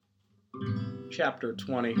Chapter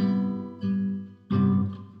 20.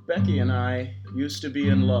 Becky and I used to be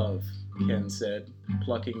in love, Ken said,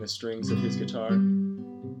 plucking the strings of his guitar.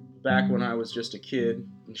 Back when I was just a kid,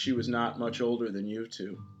 and she was not much older than you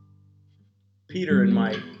two. Peter and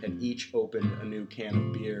Mike had each opened a new can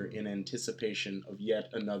of beer in anticipation of yet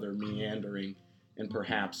another meandering and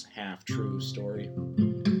perhaps half-true story.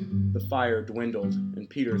 The fire dwindled, and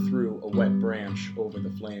Peter threw a wet branch over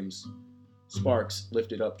the flames. Sparks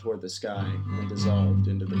lifted up toward the sky and dissolved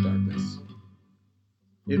into the darkness.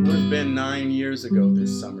 It would have been 9 years ago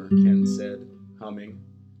this summer, Ken said, humming.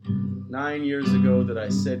 9 years ago that I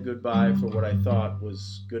said goodbye for what I thought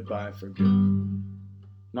was goodbye for good.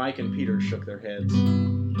 Mike and Peter shook their heads,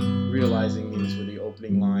 realizing these were the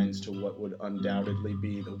opening lines to what would undoubtedly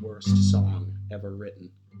be the worst song ever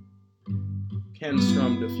written. Ken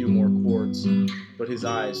strummed a few more chords, but his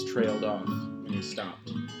eyes trailed off and he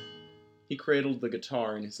stopped. He cradled the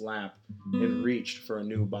guitar in his lap and reached for a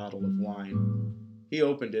new bottle of wine. He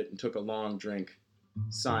opened it and took a long drink,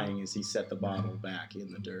 sighing as he set the bottle back in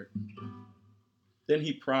the dirt. Then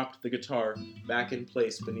he propped the guitar back in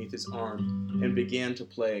place beneath his arm and began to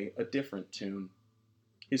play a different tune.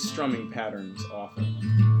 His strumming pattern was awful.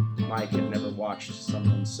 Mike had never watched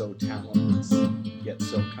someone so talentless, yet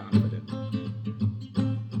so confident.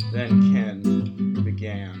 Then Ken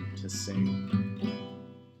began to sing.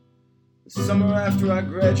 The summer after I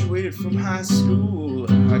graduated from high school,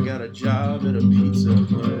 I got a job at a Pizza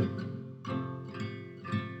Hut.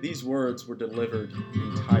 These words were delivered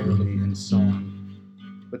entirely in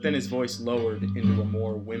song, but then his voice lowered into a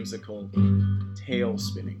more whimsical,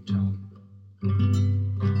 tail-spinning tone.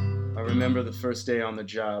 I remember the first day on the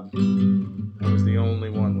job. I was the only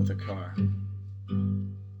one with a car.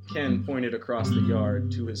 Ken pointed across the yard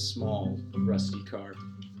to his small, rusty car.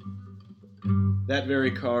 That very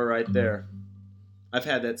car right there. I've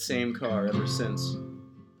had that same car ever since.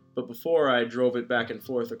 But before I drove it back and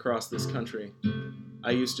forth across this country,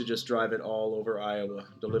 I used to just drive it all over Iowa,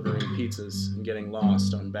 delivering pizzas and getting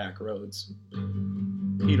lost on back roads.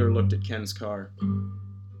 Peter looked at Ken's car.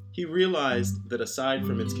 He realized that aside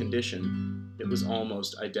from its condition, it was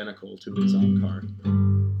almost identical to his own car.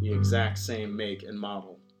 The exact same make and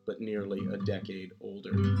model, but nearly a decade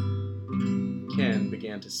older. Ken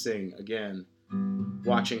began to sing again,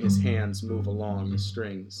 watching his hands move along the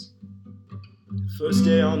strings. First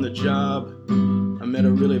day on the job, I met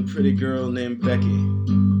a really pretty girl named Becky.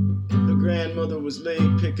 Her grandmother was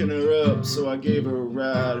late picking her up, so I gave her a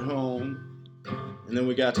ride home. And then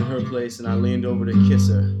we got to her place and I leaned over to kiss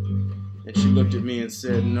her. And she looked at me and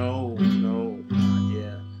said, no, not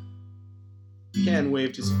yet. Ken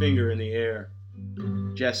waved his finger in the air,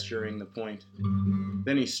 gesturing the point.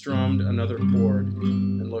 Then he strummed another chord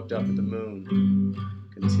and looked up at the moon,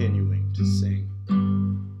 continuing to sing.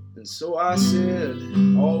 And so I said,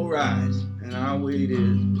 all right, and I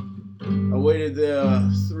waited. I waited there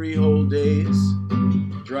 3 whole days,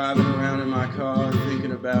 driving around in my car,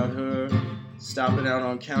 thinking about her, stopping out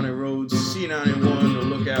on county roads, C91 to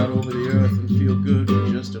look out over the earth and feel good for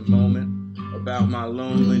just a moment about my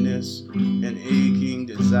loneliness and aching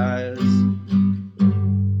desires.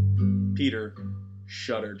 Peter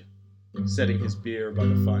shuddered, setting his beer by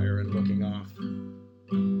the fire and looking off.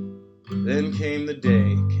 Then came the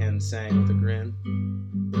day, Ken sang with a grin.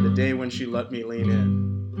 The day when she let me lean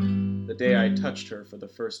in. The day I touched her for the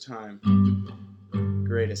first time.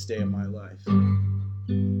 Greatest day of my life.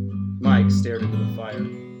 Mike stared into the fire.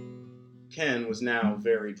 Ken was now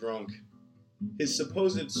very drunk. His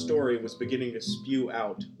supposed story was beginning to spew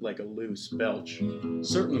out like a loose belch.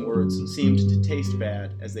 Certain words seemed to taste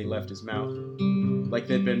bad as they left his mouth, like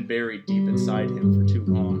they'd been buried deep inside him for too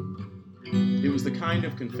long. It was the kind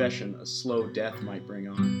of confession a slow death might bring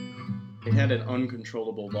on. It had an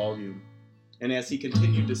uncontrollable volume, and as he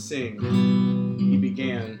continued to sing, he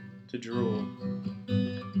began to drool.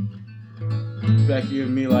 Becky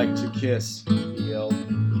and me like to kiss, he yelled.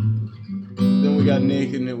 Then we got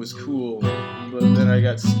naked and it was cool, but then I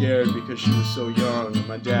got scared because she was so young and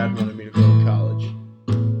my dad wanted me to go to college.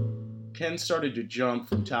 Ken started to jump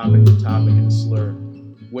from topic to topic in a slur,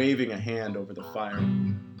 waving a hand over the fire.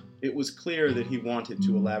 It was clear that he wanted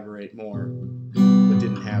to elaborate more, but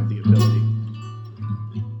didn't have the ability.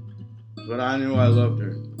 But I knew I loved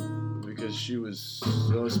her, because she was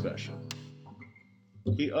so special.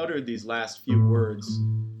 He uttered these last few words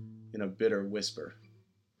in a bitter whisper,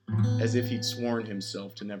 as if he'd sworn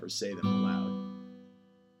himself to never say them aloud.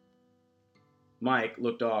 Mike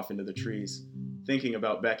looked off into the trees, thinking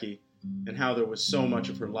about Becky, and how there was so much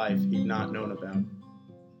of her life he'd not known about.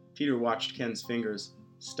 Peter watched Ken's fingers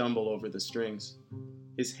stumble over the strings.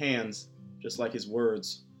 His hands, just like his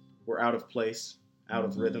words, were out of place, out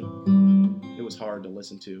of rhythm. It was hard to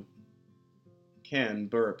listen to. Ken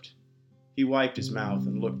burped. He wiped his mouth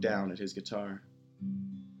and looked down at his guitar.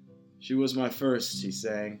 She was my first, he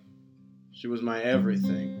sang. She was my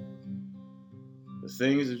everything. But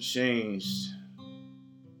things have changed.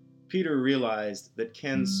 Peter realized that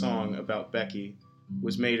Ken's song about Becky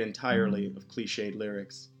was made entirely of cliched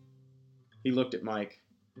lyrics. He looked at Mike.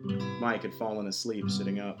 Mike had fallen asleep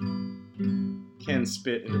sitting up. Ken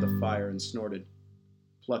spit into the fire and snorted,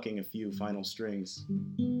 plucking a few final strings.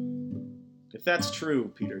 If that's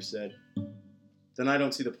true, Peter said, then I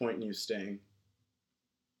don't see the point in you staying.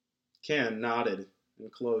 Ken nodded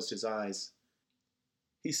and closed his eyes.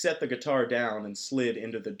 He set the guitar down and slid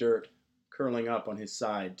into the dirt, curling up on his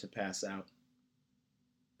side to pass out.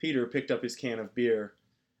 Peter picked up his can of beer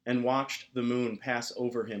and watched the moon pass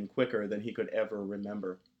over him quicker than he could ever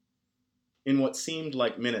remember. In what seemed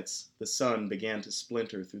like minutes, the sun began to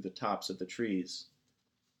splinter through the tops of the trees,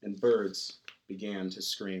 and birds began to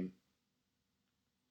scream.